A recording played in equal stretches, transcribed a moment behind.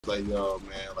Like, yo,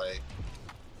 man, like,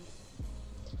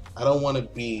 I don't want to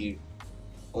be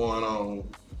on,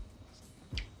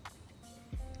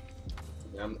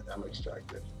 yeah, I'm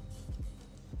extracted.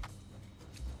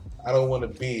 I don't want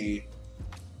to be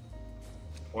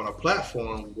on a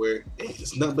platform where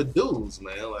it's nothing but dudes,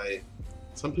 man. Like,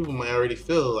 some people might already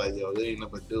feel like, yo, there ain't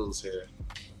nothing but dudes here.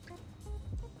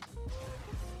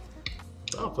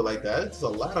 I don't feel like that. There's a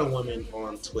lot of women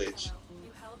on Twitch,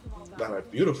 a lot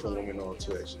of beautiful women on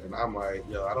Twitch, and I'm like,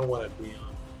 yo, I don't want to be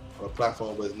on a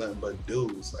platform where it's nothing but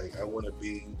dudes. Like, I want it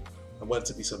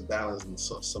to be some balance in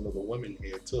some of the women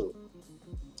here too.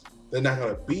 They're not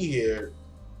gonna be here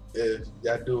if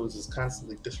y'all dudes is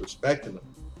constantly disrespecting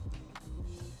them.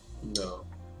 You know,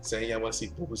 saying y'all want to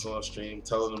see boobies on stream,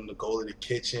 telling them to go to the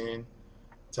kitchen,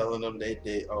 telling them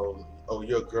they oh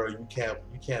you're a girl, you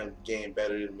can't game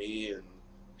better than me, and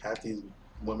half these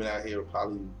women out here will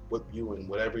probably whip you in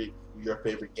whatever your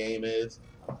favorite game is.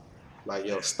 Like,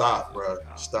 yo, stop, bro,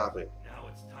 stop it.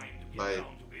 Like,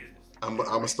 I'm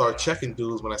gonna start checking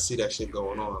dudes when I see that shit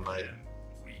going on. Like,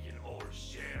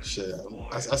 shit,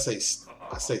 I say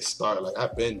start. Like,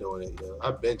 I've been doing it, yo.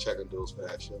 I've been checking dudes for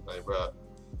that shit. Like, bro,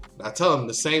 I tell them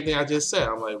the same thing I just said.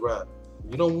 I'm like, bro,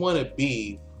 you don't want to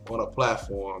be on a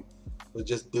platform with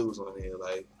just dudes on here.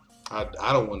 Like,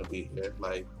 I don't want to be here.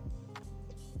 Like,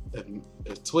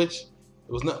 if Twitch,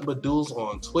 it was nothing but dudes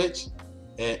on Twitch,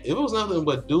 and if it was nothing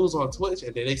but dudes on Twitch,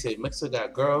 and then they say Mexico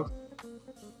got girls,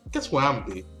 guess where I'm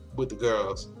gonna be with the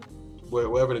girls,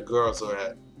 wherever the girls are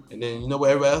at, and then you know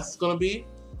where everybody else is gonna be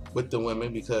with the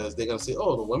women because they're gonna say,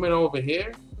 oh, the women are over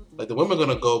here. Like, the women are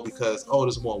gonna go because, oh,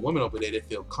 there's more women over there, they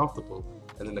feel comfortable,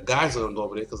 and then the guys are gonna go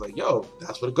over there because, like, yo,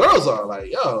 that's where the girls are.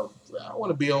 Like, yo, I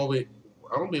want to be over.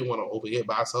 I don't be want to over here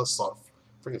by ourselves,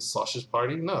 freaking sausage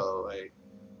party. No, like,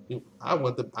 I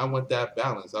want that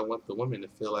balance. I want the women to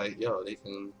feel like, yo, they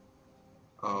can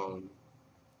um,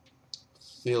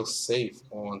 feel safe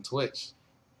on Twitch.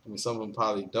 I mean, some of them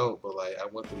probably don't, but like, I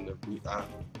want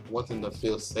them to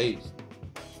feel safe.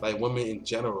 Like, women in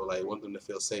general, like, want them to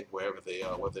feel safe wherever they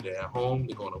are, whether they're at home,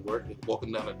 they're going to work, they're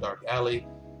walking down a dark alley,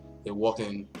 they're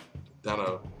walking down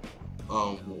a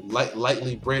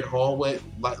lightly lit hallway,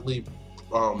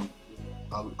 um,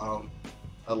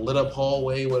 a lit up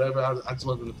hallway, whatever. I just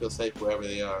want them to feel safe wherever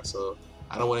they are. So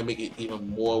I don't want to make it even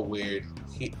more weird.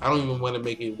 I don't even want to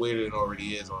make it weirder than it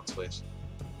already is on Twitch.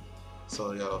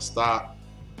 So, yo, stop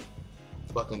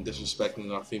fucking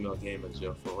disrespecting our female gamers,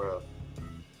 yo, for real.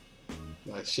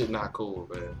 Like, shit not cool,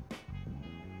 man.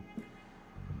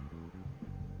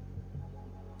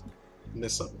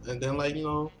 And then, like, you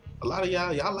know, a lot of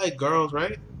y'all like girls,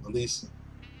 right? At least,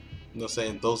 you know,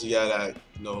 saying those of y'all that,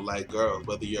 you know, like girls.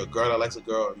 Whether you're a girl that likes a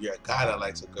girl or you're a guy that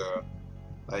likes a girl,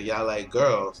 like, y'all like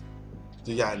girls.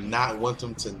 Do y'all not want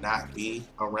them to not be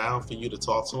around for you to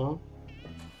talk to them?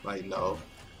 Like, no.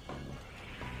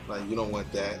 Like, you don't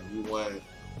want that. You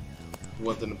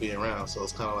want them to be around. So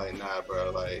it's kind of like, nah,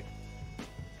 bro. Like,